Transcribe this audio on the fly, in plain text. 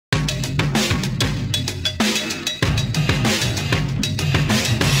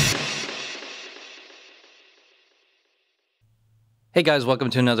Hey guys, welcome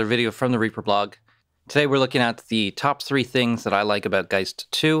to another video from the Reaper blog. Today we're looking at the top 3 things that I like about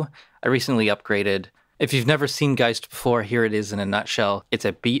Geist 2. I recently upgraded. If you've never seen Geist before, here it is in a nutshell. It's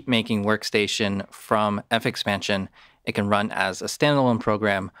a beat-making workstation from FXpansion. It can run as a standalone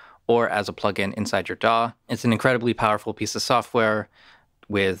program or as a plugin inside your DAW. It's an incredibly powerful piece of software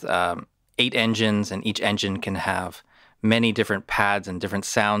with 8 engines, and each engine can have many different pads and different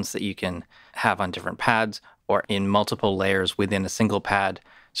sounds that you can have on different pads or in multiple layers within a single pad.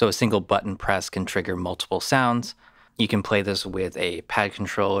 So a single button press can trigger multiple sounds. You can play this with a pad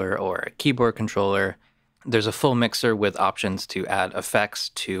controller or a keyboard controller. There's a full mixer with options to add effects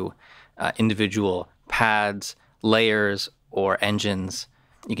to individual pads, layers, or engines.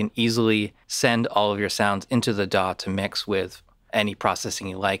 You can easily send all of your sounds into the DAW to mix with any processing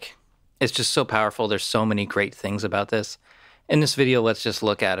you like. It's just so powerful. There's so many great things about this. In this video, let's just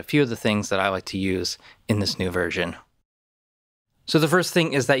look at a few of the things that I like to use in this new version. So the first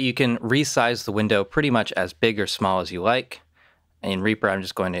thing is that you can resize the window pretty much as big or small as you like. In Reaper, I'm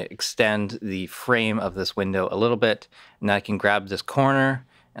just going to extend the frame of this window a little bit, and I can grab this corner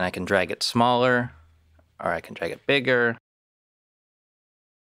and I can drag it smaller, or I can drag it bigger,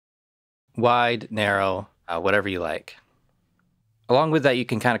 wide, narrow, whatever you like. Along with that, you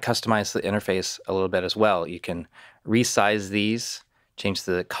can kind of customize the interface a little bit as well. You can resize these, change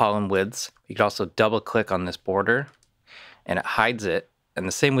the column widths. You can also double click on this border and it hides it, and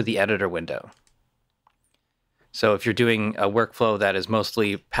the same with the editor window. So if you're doing a workflow that is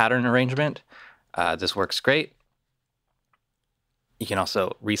mostly pattern arrangement, this works great. You can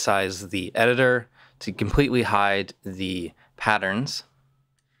also resize the editor to completely hide the patterns.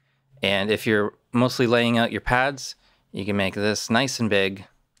 And if you're mostly laying out your pads, you can make this nice and big,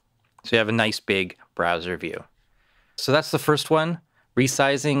 so you have a nice big browser view. So that's the first one,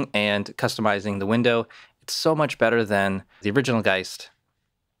 resizing and customizing the window. It's so much better than the original Geist,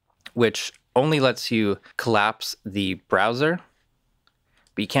 which only lets you collapse the browser,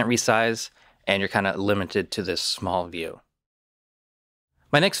 but you can't resize, and you're kind of limited to this small view.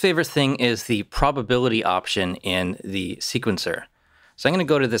 My next favorite thing is the probability option in the sequencer. So I'm going to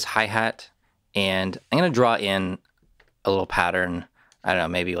go to this hi-hat, and I'm going to draw in a little pattern, I don't know,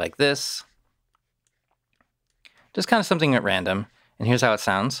 maybe like this. Just kind of something at random. And here's how it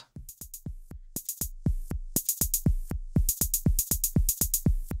sounds.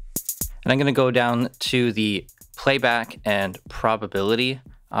 And I'm going to go down to the playback and probability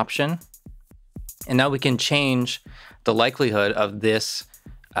option. And now we can change the likelihood of this,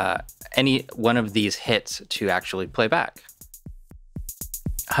 any one of these hits to actually play back.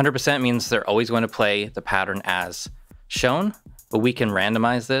 100% means they're always going to play the pattern as shown, but we can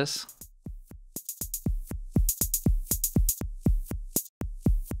randomize this.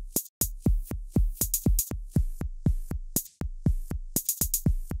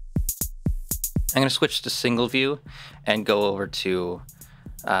 I'm going to switch to single view and go over to,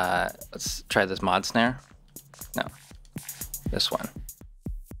 let's try this mod snare. No, this one.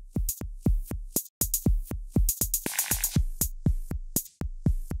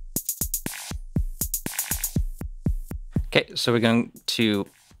 Okay, so we're going to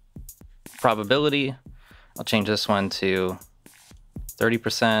probability. I'll change this one to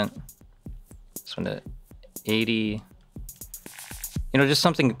 30%, this one to 80. You know, just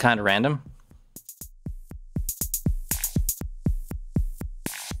something kind of random.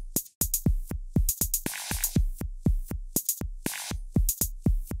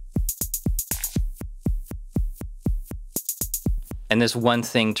 And this one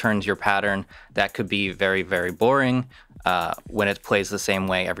thing turns your pattern that could be very, very boring when it plays the same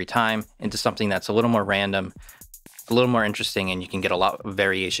way every time into something that's a little more random, a little more interesting, and you can get a lot of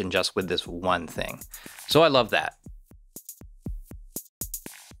variation just with this one thing. So I love that.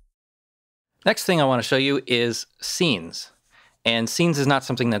 Next thing I want to show you is scenes. And scenes is not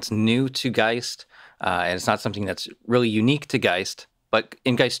something that's new to Geist, and it's not something that's really unique to Geist, but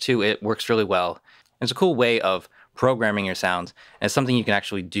in Geist 2 it works really well. And it's a cool way of programming your sounds, and it's something you can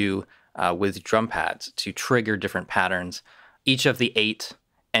actually do with drum pads to trigger different patterns. Each of the 8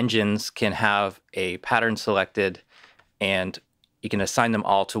 engines can have a pattern selected, and you can assign them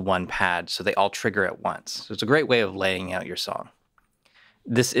all to one pad so they all trigger at once. So it's a great way of laying out your song.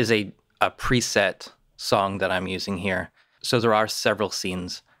 This is a preset song that I'm using here, so there are several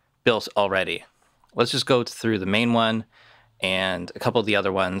scenes built already. Let's just go through the main one and a couple of the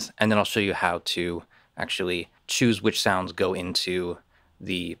other ones, and then I'll show you how to actually choose which sounds go into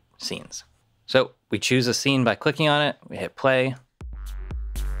the scenes. So we choose a scene by clicking on it, we hit play.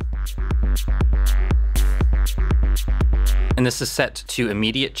 And this is set to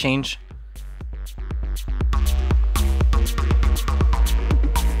immediate change.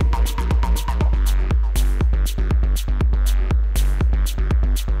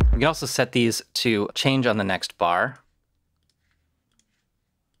 can also set these to change on the next bar.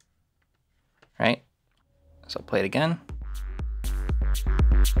 Right? So I'll play it again.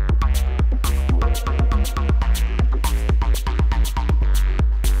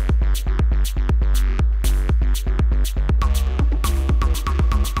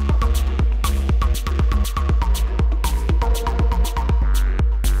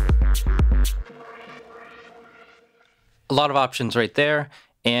 A lot of options right there,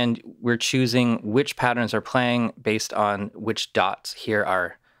 and we're choosing which patterns are playing based on which dots here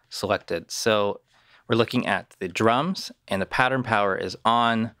are selected. So we're looking at the drums, and the pattern power is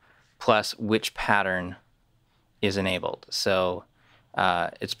on, plus which pattern is enabled. So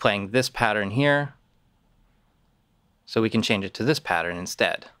it's playing this pattern here, so we can change it to this pattern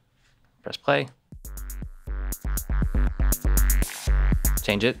instead. Press play.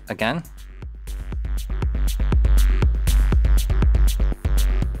 Change it again.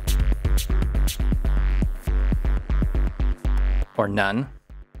 Or none.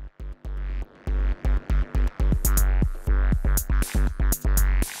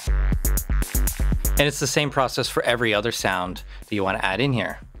 And it's the same process for every other sound that you want to add in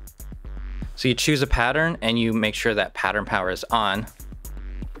here. So you choose a pattern and you make sure that pattern power is on.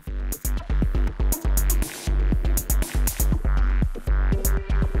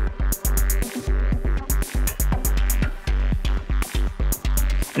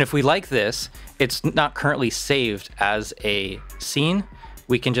 And if we like this, it's not currently saved as a scene.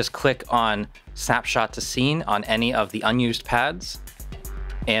 We can just click on snapshot to scene on any of the unused pads.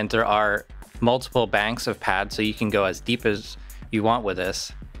 And there are multiple banks of pads, so you can go as deep as you want with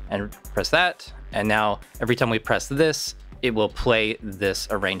this and press that. And now every time we press this, it will play this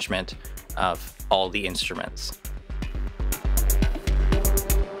arrangement of all the instruments.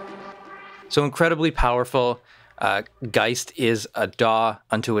 So incredibly powerful. Geist is a DAW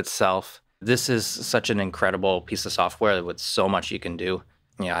unto itself. This is such an incredible piece of software with so much you can do.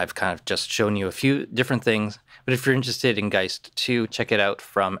 I've kind of just shown you a few different things, but if you're interested in Geist 2, check it out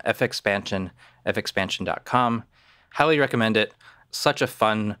from FXpansion, FXpansion.com. Highly recommend it. Such a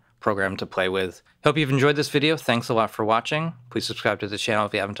fun program to play with. Hope you've enjoyed this video. Thanks a lot for watching. Please subscribe to the channel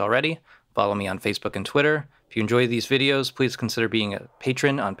if you haven't already. Follow me on Facebook and Twitter. If you enjoy these videos, please consider being a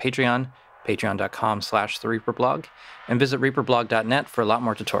patron on Patreon, patreon.com/thereaperblog, and visit reaperblog.net for a lot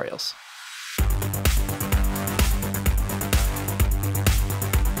more tutorials.